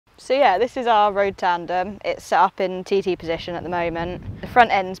So yeah, this is our road tandem. It's set up in TT position at the moment. The front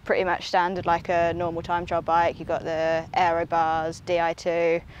end's pretty much standard like a normal time trial bike. You've got the aero bars,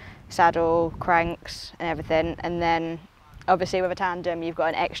 DI2, saddle, cranks and everything. And then obviously with a tandem you've got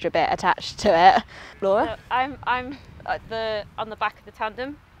an extra bit attached to it. Laura? So I'm on the back of the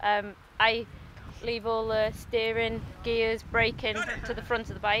tandem. I leave all the steering, gears, braking to the front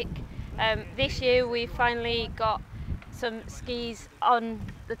of the bike. This year we finally got some skis on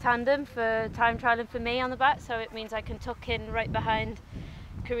the tandem for time trialling for me on the back, so it means I can tuck in right behind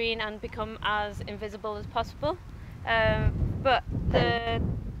Corrine and become as invisible as possible. But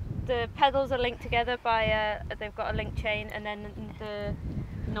the pedals are linked together by they've got a link chain, and then the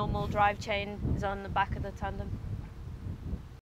normal drive chain is on the back of the tandem.